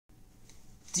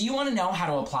Do you want to know how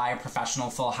to apply a professional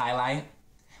full highlight?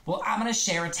 Well, I'm going to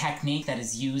share a technique that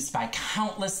is used by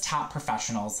countless top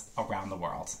professionals around the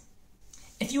world.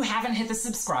 If you haven't hit the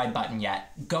subscribe button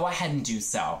yet, go ahead and do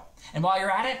so. And while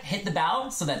you're at it, hit the bell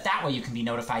so that way you can be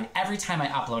notified every time I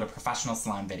upload a professional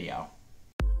salon video.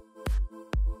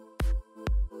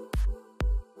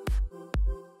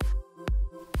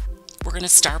 We're going to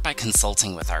start by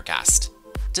consulting with our guest.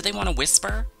 Do they want to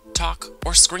whisper, talk,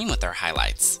 or scream with their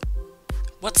highlights?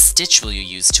 What stitch will you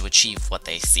use to achieve what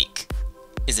they seek?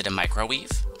 Is it a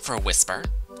microweave for a whisper?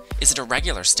 Is it a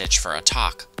regular stitch for a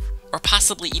talk? Or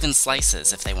possibly even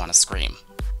slices if they want to scream?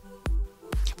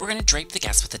 We're going to drape the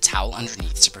guest with a towel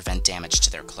underneath to prevent damage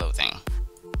to their clothing.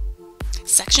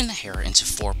 Section the hair into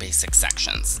 4 basic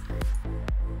sections.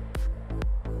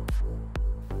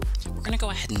 We're going to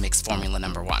go ahead and mix formula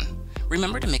number 1.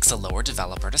 Remember to mix a lower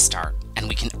developer to start, and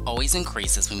we can always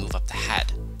increase as we move up the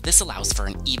head. This allows for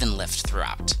an even lift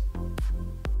throughout.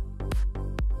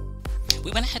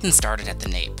 We went ahead and started at the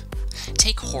nape.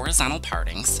 Take horizontal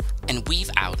partings and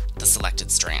weave out the selected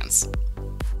strands.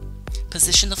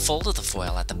 Position the fold of the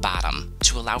foil at the bottom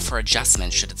to allow for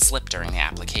adjustment should it slip during the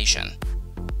application.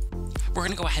 We're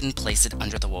going to go ahead and place it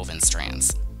under the woven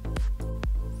strands.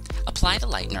 Apply the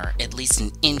lightener at least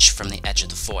an inch from the edge of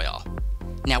the foil.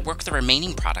 Now work the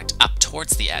remaining product up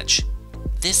towards the edge.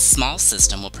 This small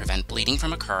system will prevent bleeding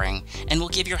from occurring and will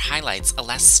give your highlights a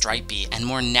less stripy and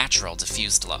more natural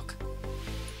diffused look.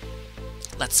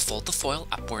 Let's fold the foil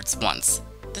upwards once.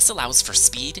 This allows for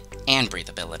speed and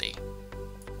breathability.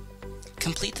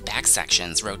 Complete the back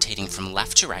sections, rotating from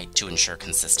left to right to ensure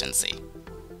consistency.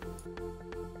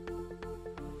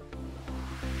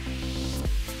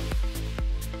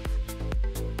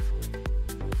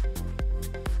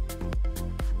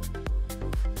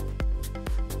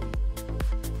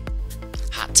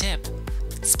 Hot tip: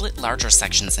 split larger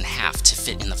sections in half to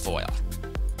fit in the foil.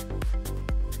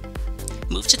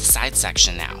 Move to the side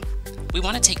section now. We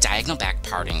want to take diagonal back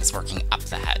partings working up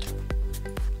the head.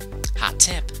 Hot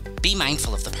tip: be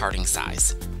mindful of the parting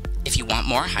size. If you want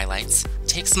more highlights,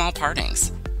 take small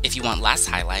partings. If you want less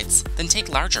highlights, then take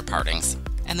larger partings,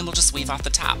 and then we'll just weave off the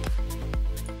top.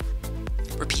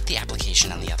 Repeat the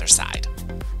application on the other side.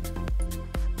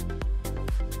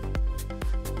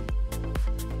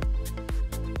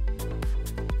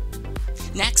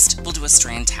 Next, we'll do a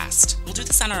strand test. We'll do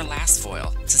this on our last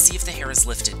foil to see if the hair is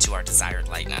lifted to our desired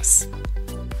lightness.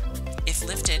 If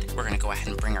lifted, we're going to go ahead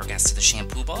and bring our guest to the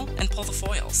shampoo bowl and pull the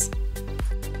foils.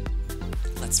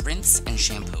 Let's rinse and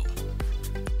shampoo.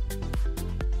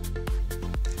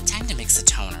 Time to mix a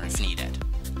toner if needed.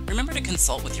 Remember to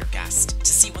consult with your guest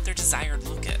to see what their desired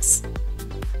look is.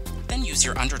 Then use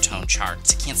your undertone chart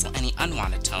to cancel any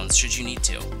unwanted tones should you need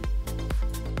to.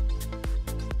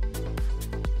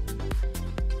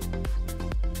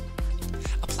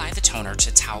 Apply the toner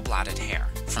to towel blotted hair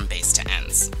from base to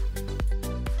ends.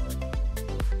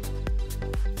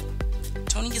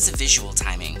 Toning is a visual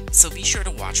timing, so be sure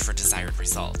to watch for desired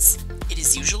results. It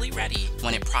is usually ready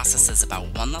when it processes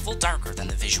about 1 level darker than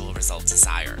the visual result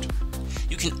desired.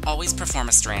 You can always perform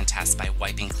a strand test by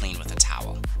wiping clean with a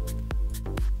towel.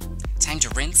 Time to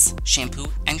rinse, shampoo,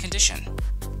 and condition.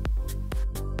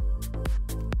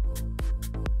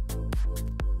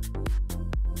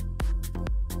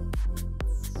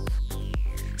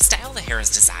 Style the hair as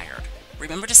desired.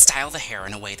 Remember to style the hair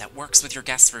in a way that works with your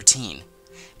guest's routine.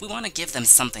 We want to give them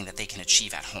something that they can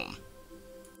achieve at home.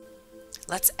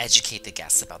 Let's educate the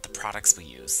guests about the products we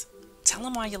use. Tell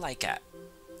them why you like it.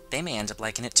 They may end up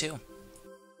liking it too.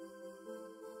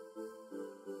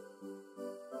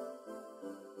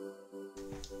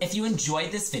 If you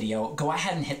enjoyed this video, go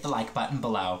ahead and hit the like button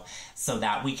below so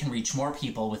that we can reach more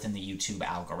people within the YouTube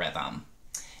algorithm.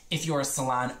 If you're a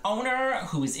salon owner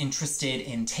who is interested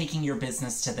in taking your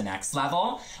business to the next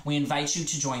level, we invite you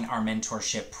to join our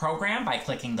mentorship program by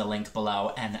clicking the link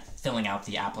below and filling out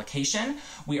the application.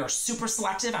 We are super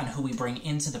selective on who we bring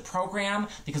into the program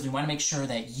because we want to make sure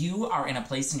that you are in a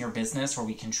place in your business where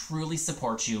we can truly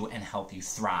support you and help you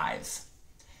thrive.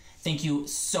 Thank you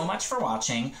so much for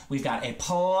watching. We've got a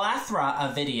plethora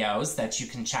of videos that you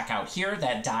can check out here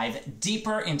that dive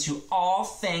deeper into all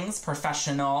things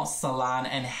professional salon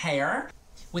and hair.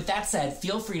 With that said,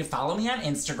 feel free to follow me on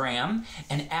Instagram.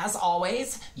 And as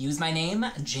always, use my name,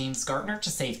 James Gartner, to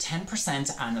save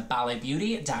 10% on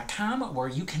balebeauty.com, where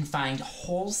you can find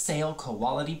wholesale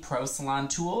quality pro salon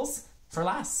tools for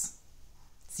less.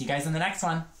 See you guys in the next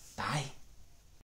one. Bye.